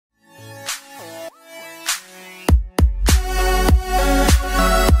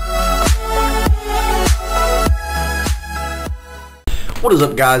What is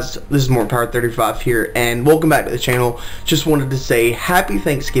up, guys? This is More Power 35 here, and welcome back to the channel. Just wanted to say happy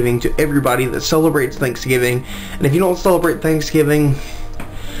Thanksgiving to everybody that celebrates Thanksgiving, and if you don't celebrate Thanksgiving,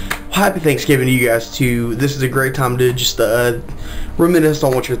 happy Thanksgiving to you guys too. This is a great time to just reminisce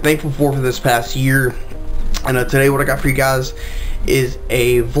on what you're thankful for this past year. And today what I got for you guys is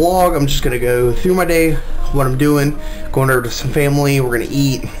a vlog. I'm just gonna go through my day, what I'm doing, going over to some family. We're gonna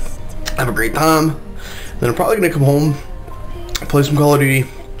eat, have a great time. Then I'm probably gonna come home, play some Call of Duty,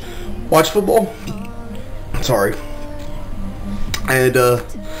 watch football. Sorry. And yeah,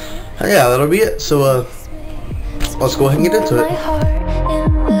 that'll be it. So let's go ahead and get into it.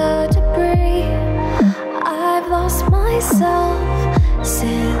 I've lost myself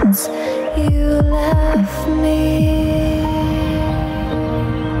since you left me.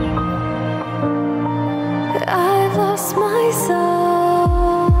 I've lost myself.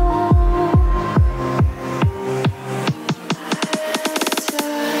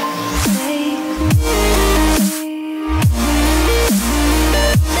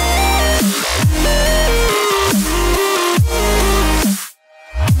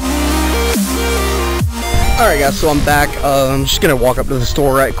 Alright guys, so I'm back. I'm just gonna walk up to the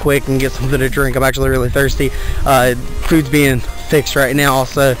store right quick and get something to drink. I'm actually really thirsty. Food's being fixed right now,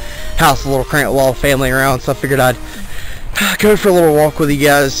 so house a little cramped while family around, so I figured I'd go for a little walk with you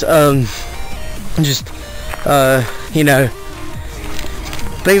guys. Just you know,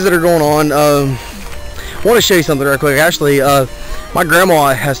 things that are going on. I want to show you something real quick. Actually, my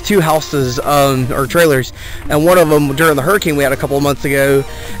grandma has two houses, or trailers, and one of them during the hurricane we had a couple of months ago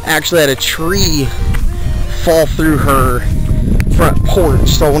actually had a tree fall through her front porch,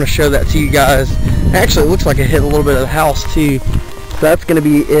 so I want to show that to you guys. Actually, it looks like it hit a little bit of the house too. So that's gonna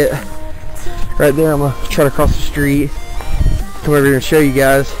be it right there. I'm gonna try to cross the street, come over here and show you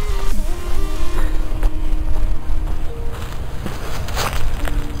guys.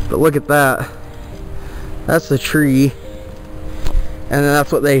 But look at that. That's the tree, and then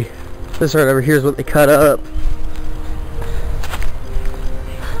that's what they, this right over here is what they cut up.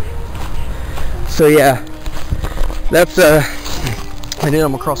 So yeah, that's and then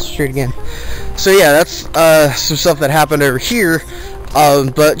I'm across the street again. So yeah, that's some stuff that happened over here.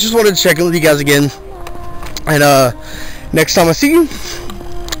 But just wanted to check in with you guys again, and next time I see you,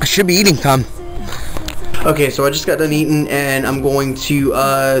 it should be eating time. Okay, so I just got done eating, and I'm going to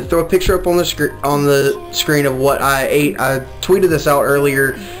throw a picture up on the screen of what I ate. I tweeted this out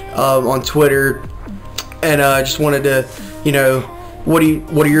earlier on Twitter, and I just wanted to, you know, what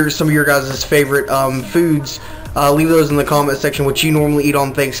are some of your guys' favorite foods? Leave those in the comment section, what you normally eat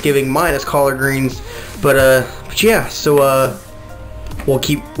on Thanksgiving. Mine is collard greens, but yeah, so we'll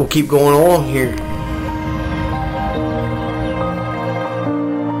keep going along here.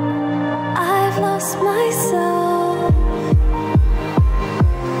 I've lost myself.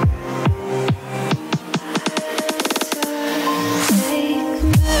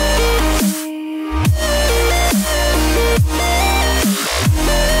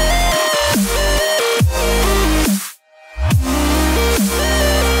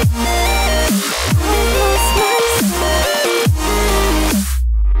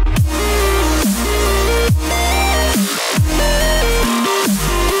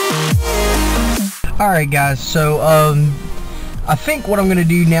 Alright guys, so I think what I'm gonna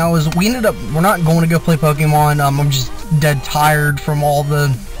do now is we're not going to go play Pokemon. I'm just dead tired from all the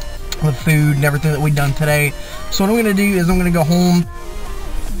food and everything that we've done today. So what I'm gonna do is I'm gonna go home,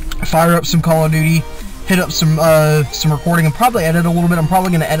 fire up some Call of Duty, hit up some recording, and probably edit a little bit. I'm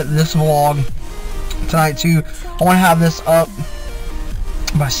probably gonna edit this vlog tonight too. I want to have this up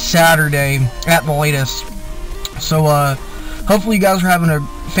by Saturday at the latest. So hopefully you guys are having a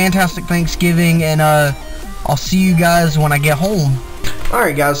fantastic Thanksgiving, and I'll see you guys when I get home.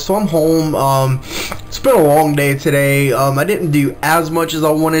 Alright guys, so I'm home. It's been a long day today. I didn't do as much as I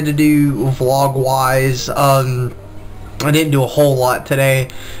wanted to do vlog wise. I didn't do a whole lot today,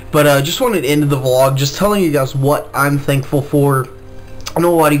 but just wanted to end the vlog just telling you guys what I'm thankful for. I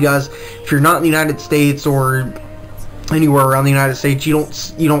know a lot of you guys, if you're not in the United States or anywhere around the United States, you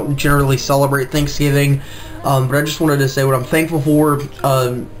don't generally celebrate Thanksgiving. But I just wanted to say what I'm thankful for,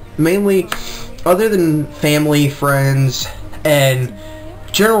 mainly, other than family, friends, and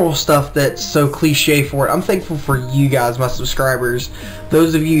general stuff that's so cliche for it. I'm thankful for you guys, my subscribers,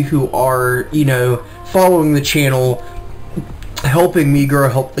 those of you who are, you know, following the channel, helping me grow,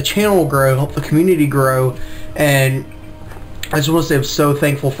 help the channel grow, help the community grow. And I just want to say I'm so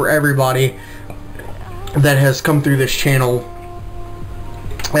thankful for everybody that has come through this channel.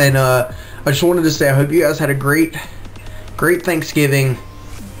 And I just wanted to say I hope you guys had a great Thanksgiving,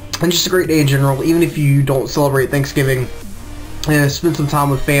 and just a great day in general. Even if you don't celebrate Thanksgiving, and spend some time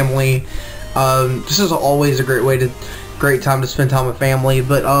with family. This is always a great time to spend time with family.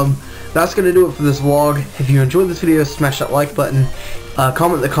 But that's gonna do it for this vlog. If you enjoyed this video, smash that like button.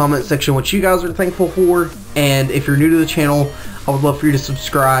 Comment in the comment section what you guys are thankful for, and if you're new to the channel, I would love for you to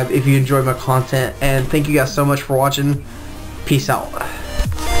subscribe if you enjoy my content. And thank you guys so much for watching. Peace out.